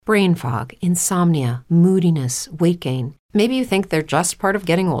Brain fog, insomnia, moodiness, weight gain. Maybe you think they're just part of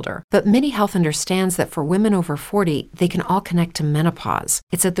getting older, but MIDI Health understands that for women over 40, they can all connect to menopause.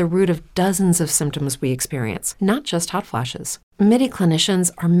 It's at the root of dozens of symptoms we experience, not just hot flashes. MIDI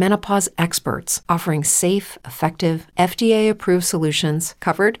clinicians are menopause experts, offering safe, effective, FDA-approved solutions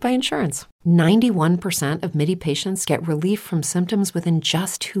covered by insurance. 91% of MIDI patients get relief from symptoms within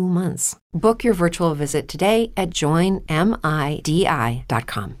just 2 months. Book your virtual visit today at joinmidi.com.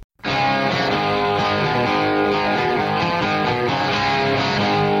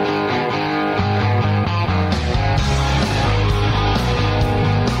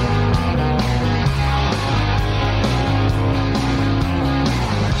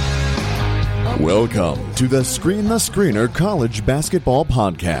 Welcome to the Screen the Screener College Basketball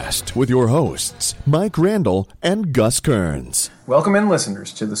Podcast with your hosts, Mike Randall and Gus Kearns. Welcome in,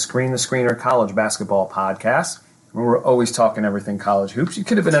 listeners, to the Screen the Screener College Basketball Podcast, where we're always talking everything college hoops. You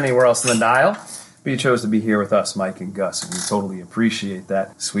could have been anywhere else in the dial, but you chose to be here with us, Mike and Gus, and we totally appreciate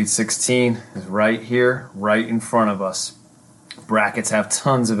that. Sweet 16 is right here, right in front of us. Brackets have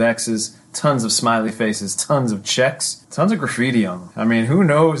tons of X's, tons of smiley faces, tons of checks, tons of graffiti on them. I mean, who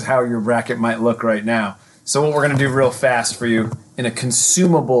knows how your bracket might look right now. So what we're going to do real fast for you in a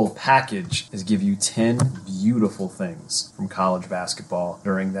consumable package is give you 10 beautiful things from college basketball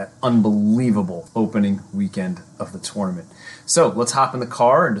during that unbelievable opening weekend of the tournament. So let's hop in the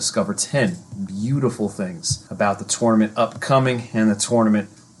car and discover 10 beautiful things about the tournament upcoming and the tournament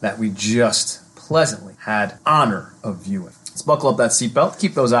that we just pleasantly had honor of viewing. Let's buckle up that seatbelt,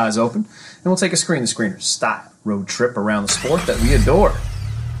 keep those eyes open, and we'll take a Screen the Screener style road trip around the sport that we adore.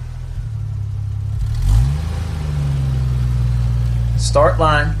 Start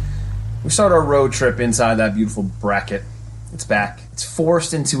line. We start our road trip inside that beautiful bracket. It's back. It's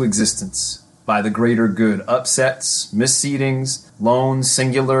forced into existence by the greater good. Upsets, misseedings, lone,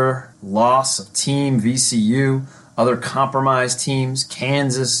 singular, loss of team VCU, other compromised teams,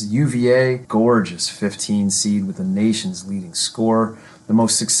 Kansas, UVA, gorgeous 15 seed with the nation's leading scorer, the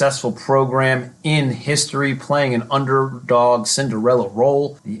most successful program in history, playing an underdog Cinderella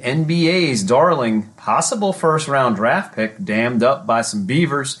role, the NBA's darling, possible first-round draft pick, dammed up by some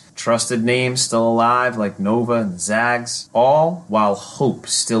Beavers, trusted names still alive like Nova and Zags, all while hope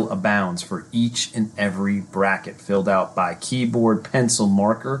still abounds for each and every bracket filled out by keyboard, pencil,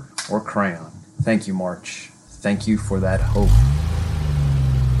 marker, or crayon. Thank you, March. Thank you for that hope.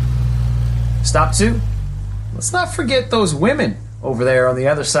 Stop 2. Let's not forget those women over there on the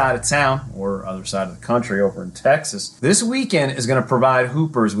other side of town, or other side of the country over in Texas. This weekend is going to provide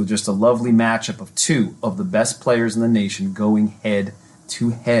Hoopers with just a lovely matchup of 2 of the best players in the nation going head to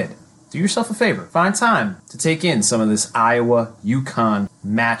head. Do yourself a favor. Find time to take in some of this Iowa-UConn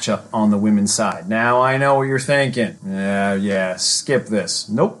matchup on the women's side. Now, I know what you're thinking. Yeah, skip this.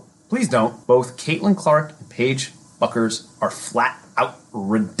 Nope. Please don't. Both Caitlin Clark and Paige Bueckers are flat out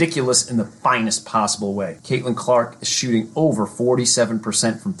ridiculous in the finest possible way. Caitlin Clark is shooting over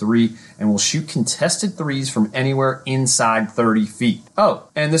 47% from 3 and will shoot contested threes from anywhere inside 30 feet. Oh,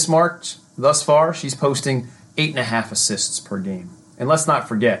 and this marked thus far, she's posting 8.5 assists per game. And let's not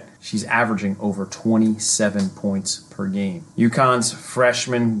forget, she's averaging over 27 points per game. UConn's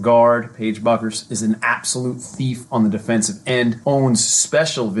freshman guard, Paige Bueckers, is an absolute thief on the defensive end, owns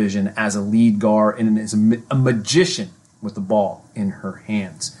special vision as a lead guard, and is a magician with the ball in her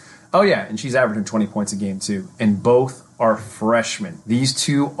hands. Oh yeah, and she's averaging 20 points a game too. And both are freshmen. These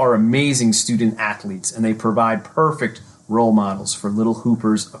two are amazing student athletes, and they provide perfect role models for little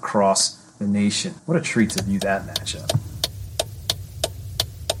hoopers across the nation. What a treat to view that matchup.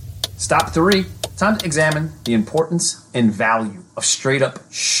 Stop 3. Time to examine the importance and value of straight-up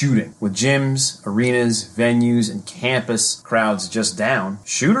shooting. With gyms, arenas, venues, and campus crowds just down,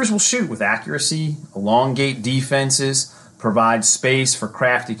 shooters will shoot with accuracy, elongate defenses, provide space for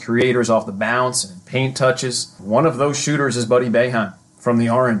crafty creators off the bounce and paint touches. One of those shooters is Buddy Boeheim from the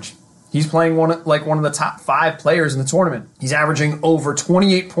Orange. He's playing one of the top 5 players in the tournament. He's averaging over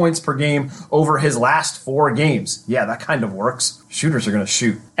 28 points per game over his last 4 games. Yeah, that kind of works. Shooters are going to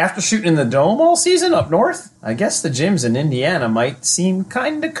shoot. After shooting in the Dome all season up north, I guess the gyms in Indiana might seem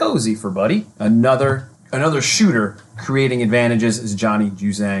kind of cozy for Buddy. Another shooter creating advantages is Johnny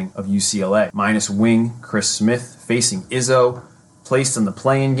Juzang of UCLA. Minus wing Chris Smith facing Izzo, placed in the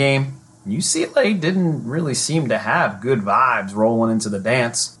play-in game. UCLA didn't really seem to have good vibes rolling into the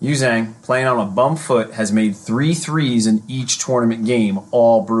dance. Juzang, playing on a bum foot, has made 3 threes in each tournament game,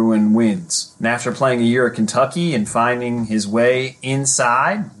 all Bruin wins. And after playing a year at Kentucky and finding his way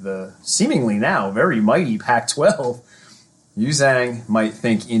inside the seemingly now very mighty Pac-12, Juzang might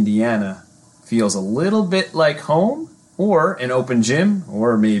think Indiana feels a little bit like home, or an open gym,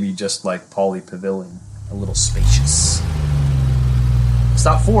 or maybe just like Pauley Pavilion, a little spacious.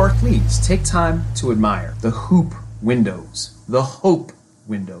 Stop 4, please take time to admire the hoop windows, the hope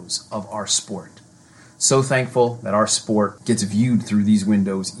windows of our sport. So thankful that our sport gets viewed through these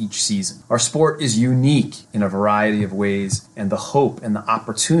windows each season. Our sport is unique in a variety of ways, and the hope and the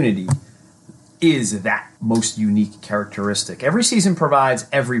opportunity is that most unique characteristic. Every season provides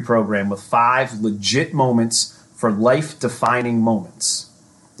every program with 5 legit moments for life-defining moments.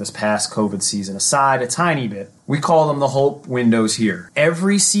 This past COVID season aside a tiny bit, we call them the hope windows here.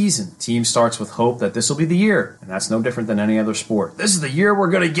 Every season, team starts with hope that this will be the year, and that's no different than any other sport. This is the year we're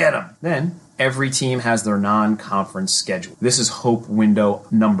going to get them. Then, every team has their non-conference schedule. This is hope window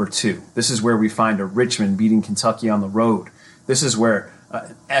number 2. This is where we find a Richmond beating Kentucky on the road. This is where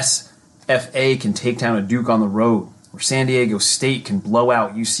SFA can take down a Duke on the road, where San Diego State can blow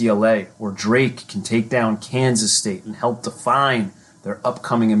out UCLA, or Drake can take down Kansas State and help define their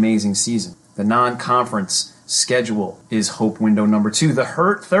upcoming amazing season. The non-conference schedule is hope window number 2.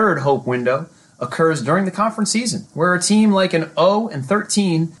 The third hope window occurs during the conference season, where a team like an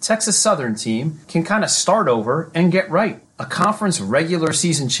 0-13 Texas Southern team can kind of start over and get right. A conference regular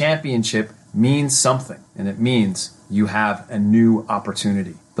season championship means something, and it means you have a new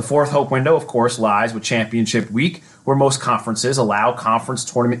opportunity. The 4th hope window, of course, lies with championship week, where most conferences allow conference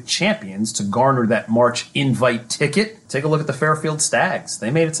tournament champions to garner that March invite ticket. Take a look at the Fairfield Stags. They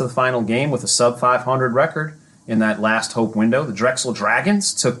made it to the final game with a sub-500 record in that last hope window. The Drexel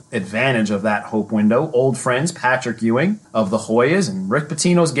Dragons took advantage of that hope window. Old friends Patrick Ewing of the Hoyas and Rick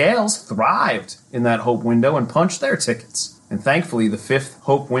Pitino's Gales thrived in that hope window and punched their tickets. And thankfully, the 5th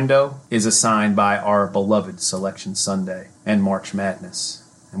hope window is assigned by our beloved Selection Sunday and March Madness.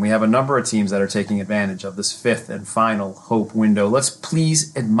 And we have a number of teams that are taking advantage of this 5th and final hope window. Let's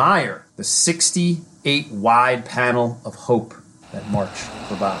please admire the 68-wide panel of hope that March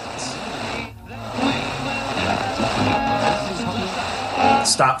provides.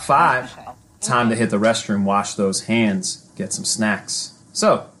 Stop 5. Time to hit the restroom, wash those hands, get some snacks.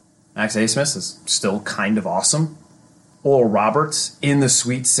 So, Max Abmas is still kind of awesome. Oral Roberts in the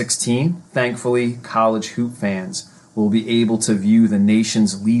Sweet 16. Thankfully, college hoop fans will be able to view the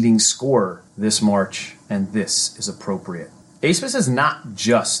nation's leading scorer this March, and this is appropriate. Abmas is not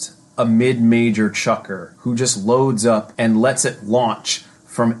just a mid-major chucker who just loads up and lets it launch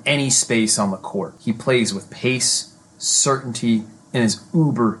from any space on the court. He plays with pace, certainty, and is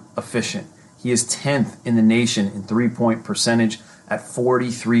uber efficient. He is 10th in the nation in three-point percentage at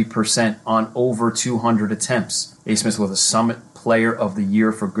 43% on over 200 attempts. Abmas was a Summit Player of the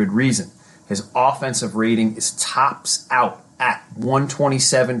Year for good reason. His offensive rating is tops out at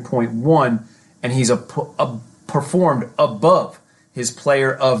 127.1, and he's performed above his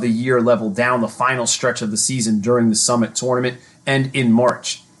Player of the Year level down the final stretch of the season during the Summit Tournament and in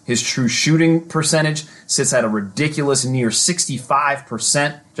March. His true shooting percentage sits at a ridiculous near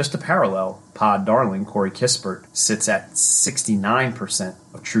 65%. Just to parallel, pod darling Corey Kispert sits at 69%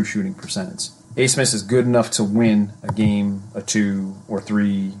 of true shooting percentage. Abmas is good enough to win a game, a 2 or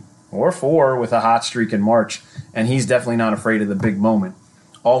 3 or 4 with a hot streak in March, and he's definitely not afraid of the big moment.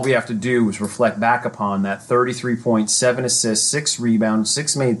 All we have to do is reflect back upon that 33 points, 7 assists, 6 rebounds,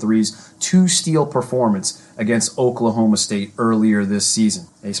 6 made threes, 2 steal performance against Oklahoma State earlier this season.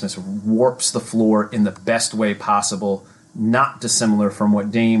 Abmas warps the floor in the best way possible, not dissimilar from what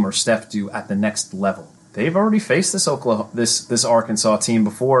Dame or Steph do at the next level. They've already faced this Arkansas team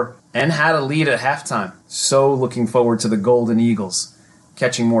before and had a lead at halftime. So looking forward to the Golden Eagles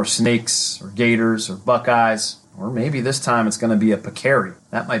catching more snakes or gators or buckeyes, or maybe this time it's going to be a peccary.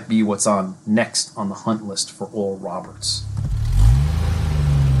 That might be what's on next on the hunt list for Oral Roberts.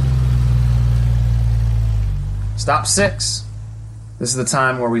 Stop 6. This is the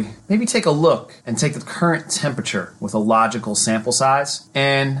time where we maybe take a look and take the current temperature with a logical sample size.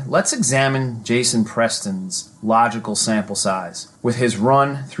 And let's examine Jason Preston's logical sample size with his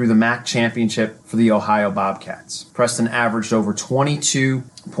run through the MAC championship for the Ohio Bobcats. Preston averaged over 22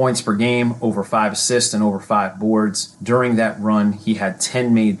 points per game, over 5 assists, and over 5 boards. During that run, he had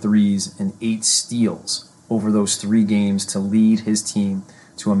 10 made threes and 8 steals over those 3 games to lead his team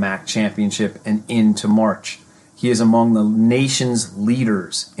to a MAC championship and into March. He is among the nation's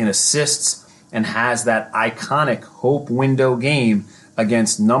leaders in assists and has that iconic hope window game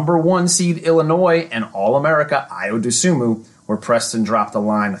against number 1 seed Illinois and All-America Ayo Dosunmu, where Preston dropped a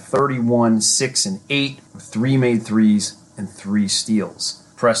line of 31, 6, and 8 with 3 made threes and 3 steals.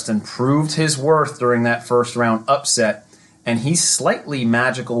 Preston proved his worth during that first round upset, and he's slightly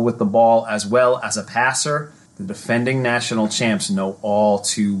magical with the ball as well as a passer. The defending national champs know all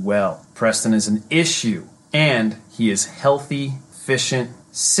too well. Preston is an issue And he is healthy, efficient,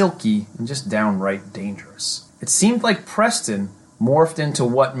 silky, and just downright dangerous. It seemed like Preston morphed into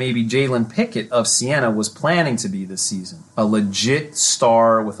what maybe Jalen Pickett of Siena was planning to be this season. A legit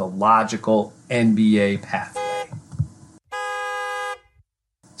star with a logical NBA pathway.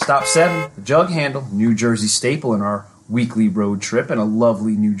 Stop 7, the Jug Handle, New Jersey staple in our weekly road trip, and a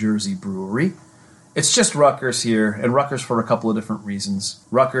lovely New Jersey brewery. It's just Rutgers here, and Rutgers for a couple of different reasons.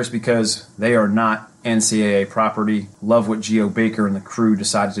 Rutgers because they are not NCAA property. Love what Geo Baker and the crew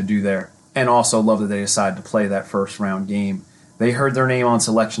decided to do there. And also love that they decided to play that first round game. They heard their name on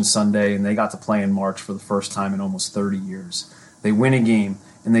Selection Sunday, and they got to play in March for the first time in almost 30 years. They win a game,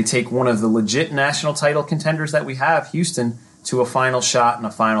 and they take one of the legit national title contenders that we have, Houston, to a final shot and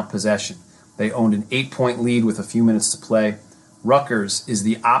a final possession. They owned an 8-point lead with a few minutes to play. Rutgers is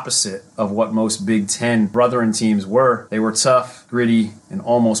the opposite of what most Big Ten brethren teams were. They were tough, gritty, and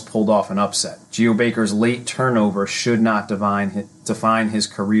almost pulled off an upset. Geo Baker's late turnover should not define his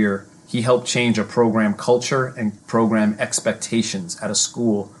career. He helped change a program culture and program expectations at a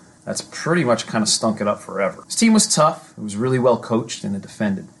school that's pretty much kind of stunk it up forever. His team was tough, it was really well coached, and it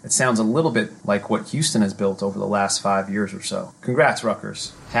defended. It sounds a little bit like what Houston has built over the last 5 years or so. Congrats,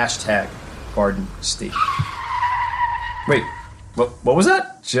 Rutgers. #Garden State. Wait. What was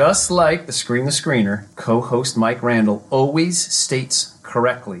that? Just like the Screen the Screener, co-host Mike Randall always states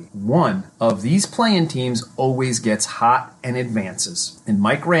correctly, one of these play-in teams always gets hot and advances. And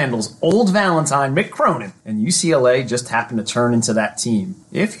Mike Randall's old Valentine, Mick Cronin, and UCLA just happened to turn into that team.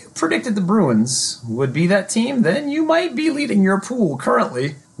 If you predicted the Bruins would be that team, then you might be leading your pool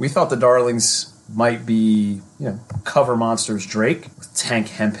currently. We thought the Darlings might be, cover monsters Drake, with Tank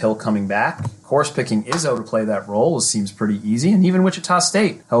Hemphill coming back. Of course, picking Izzo to play that role seems pretty easy, and even Wichita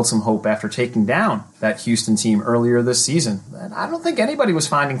State held some hope after taking down that Houston team earlier this season. And I don't think anybody was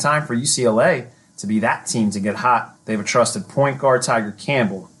finding time for UCLA to be that team to get hot. They have a trusted point guard, Tiger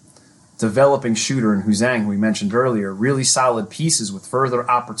Campbell, developing shooter in Huzang, who we mentioned earlier, really solid pieces with further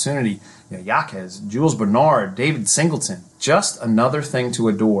opportunity. Yaquez, Jules Bernard, David Singleton. Just another thing to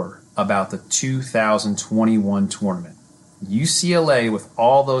adore about the 2021 tournament. UCLA, with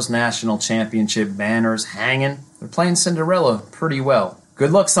all those national championship banners hanging, they're playing Cinderella pretty well.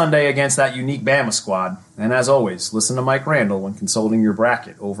 Good luck Sunday against that unique Bama squad. And as always, listen to Mike Randall when consulting your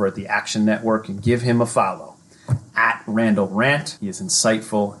bracket over at the Action Network and give him a follow. @RandallRant. He is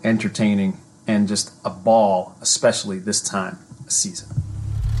insightful, entertaining, and just a ball, especially this time of season.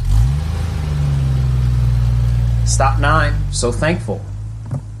 Stop 9. So thankful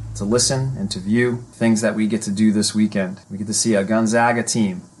to listen and to view things that we get to do this weekend. We get to see a Gonzaga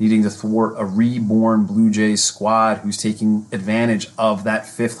team needing to thwart a reborn Blue Jays squad who's taking advantage of that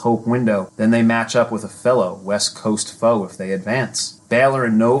fifth hope window. Then they match up with a fellow West Coast foe if they advance. Baylor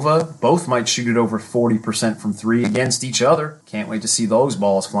and Nova both might shoot it over 40% from 3 against each other. Can't wait to see those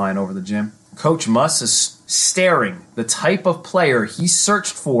balls flying over the gym. Coach Muss is staring the type of player he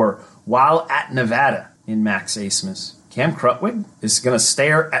searched for while at Nevada in Max Asmus. Cam Krutwig is going to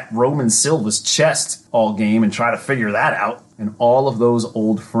stare at Roman Silva's chest all game and try to figure that out. And all of those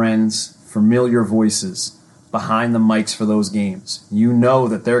old friends, familiar voices behind the mics for those games. You know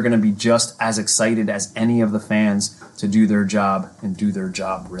that they're going to be just as excited as any of the fans to do their job and do their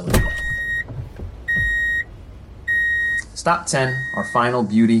job really well. Stop 10, our final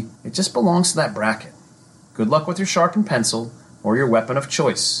beauty. It just belongs to that bracket. Good luck with your sharpened pencil or your weapon of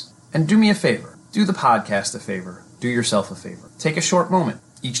choice. And do me a favor. Do the podcast a favor. Do yourself a favor. Take a short moment.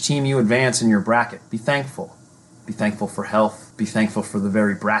 Each team you advance in your bracket, be thankful. Be thankful for health. Be thankful for the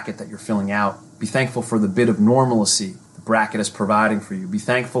very bracket that you're filling out. Be thankful for the bit of normalcy the bracket is providing for you. Be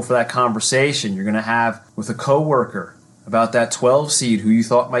thankful for that conversation you're going to have with a coworker about that 12 seed who you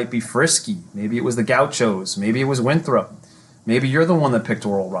thought might be frisky. Maybe it was the Gauchos. Maybe it was Winthrop. Maybe you're the one that picked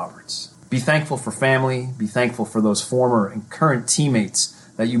Oral Roberts. Be thankful for family. Be thankful for those former and current teammates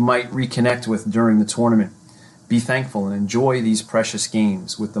that you might reconnect with during the tournament. Be thankful and enjoy these precious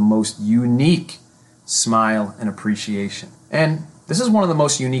games with the most unique smile and appreciation. And this is one of the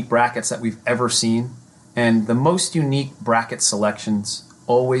most unique brackets that we've ever seen. And the most unique bracket selections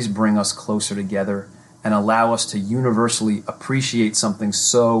always bring us closer together and allow us to universally appreciate something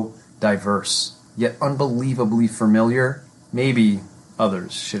so diverse, yet unbelievably familiar. Maybe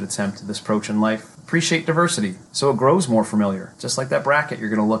others should attempt this approach in life. Appreciate diversity so it grows more familiar, just like that bracket you're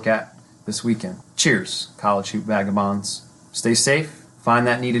going to look at this weekend. Cheers, college hoop vagabonds. Stay safe, find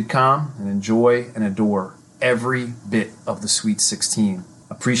that needed calm, and enjoy and adore every bit of the Sweet 16.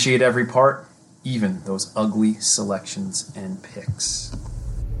 Appreciate every part, even those ugly selections and picks.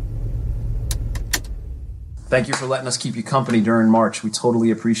 Thank you for letting us keep you company during March. We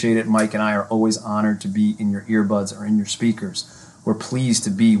totally appreciate it. Mike and I are always honored to be in your earbuds or in your speakers. We're pleased to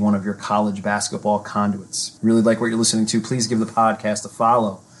be one of your college basketball conduits. Really like what you're listening to, please give the podcast a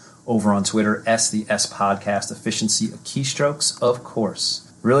follow over on Twitter, SDS Podcast, efficiency of keystrokes, of course.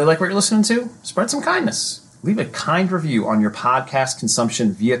 Really like what you're listening to? Spread some kindness. Leave a kind review on your podcast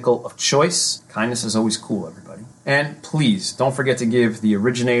consumption vehicle of choice. Kindness is always cool, everybody. And please, don't forget to give the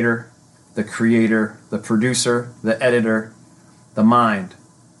originator, the creator, the producer, the editor, the mind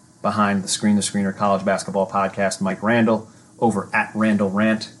behind the Screen the Screener College Basketball Podcast, Mike Randall, over at Randall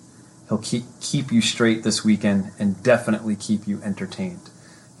Rant. He'll keep you straight this weekend and definitely keep you entertained.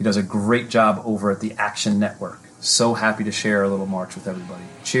 He does a great job over at the Action Network. So happy to share a little March with everybody.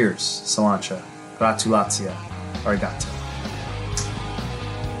 Cheers, Salancha, gratulatia, arigato.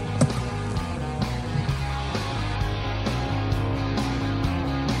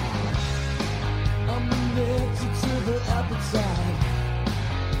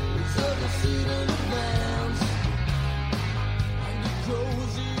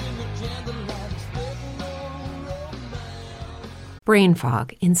 Brain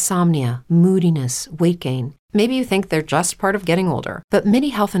fog, insomnia, moodiness, weight gain. Maybe you think they're just part of getting older, but MIDI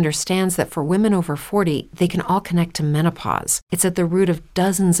Health understands that for women over 40, they can all connect to menopause. It's at the root of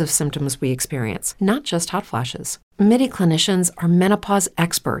dozens of symptoms we experience, not just hot flashes. MIDI clinicians are menopause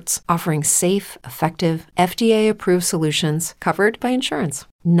experts, offering safe, effective, FDA-approved solutions covered by insurance.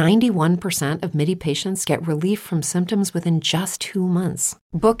 91% of MIDI patients get relief from symptoms within just 2 months.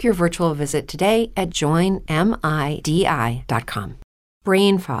 Book your virtual visit today at joinmidi.com.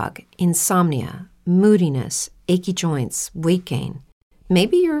 Brain fog, insomnia, moodiness, achy joints, weight gain.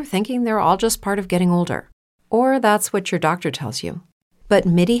 Maybe you're thinking they're all just part of getting older, or that's what your doctor tells you. But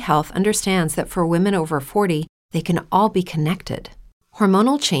MIDI Health understands that for women over 40, they can all be connected.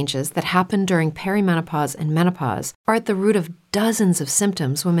 Hormonal changes that happen during perimenopause and menopause are at the root of dozens of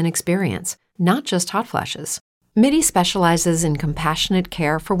symptoms women experience, not just hot flashes. MIDI specializes in compassionate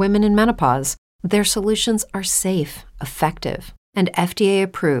care for women in menopause. Their solutions are safe, effective, and FDA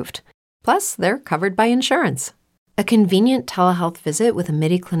approved. Plus, they're covered by insurance. A convenient telehealth visit with a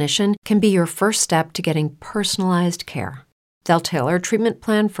MIDI clinician can be your first step to getting personalized care. They'll tailor a treatment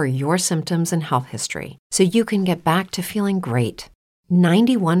plan for your symptoms and health history, so you can get back to feeling great.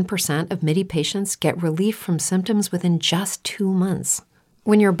 91% of MIDI patients get relief from symptoms within just 2 months.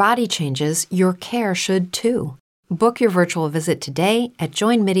 When your body changes, your care should too. Book your virtual visit today at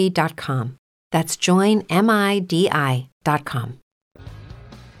joinmidi.com. That's joinmidi.com.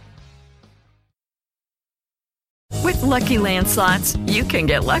 With Lucky Land Slots, you can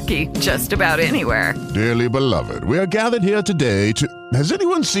get lucky just about anywhere. Dearly beloved, we are gathered here today to... Has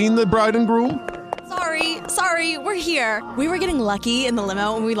anyone seen the bride and groom? Sorry, we're here. We were getting lucky in the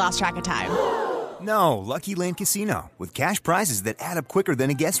limo and we lost track of time. No, Lucky Land Casino, with cash prizes that add up quicker than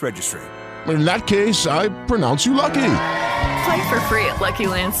a guest registry. In that case, I pronounce you lucky. Play for free at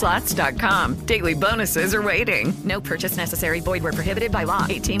LuckyLandSlots.com. Daily bonuses are waiting. No purchase necessary. Void where prohibited by law.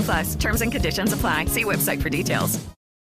 18+. Terms and conditions apply. See website for details.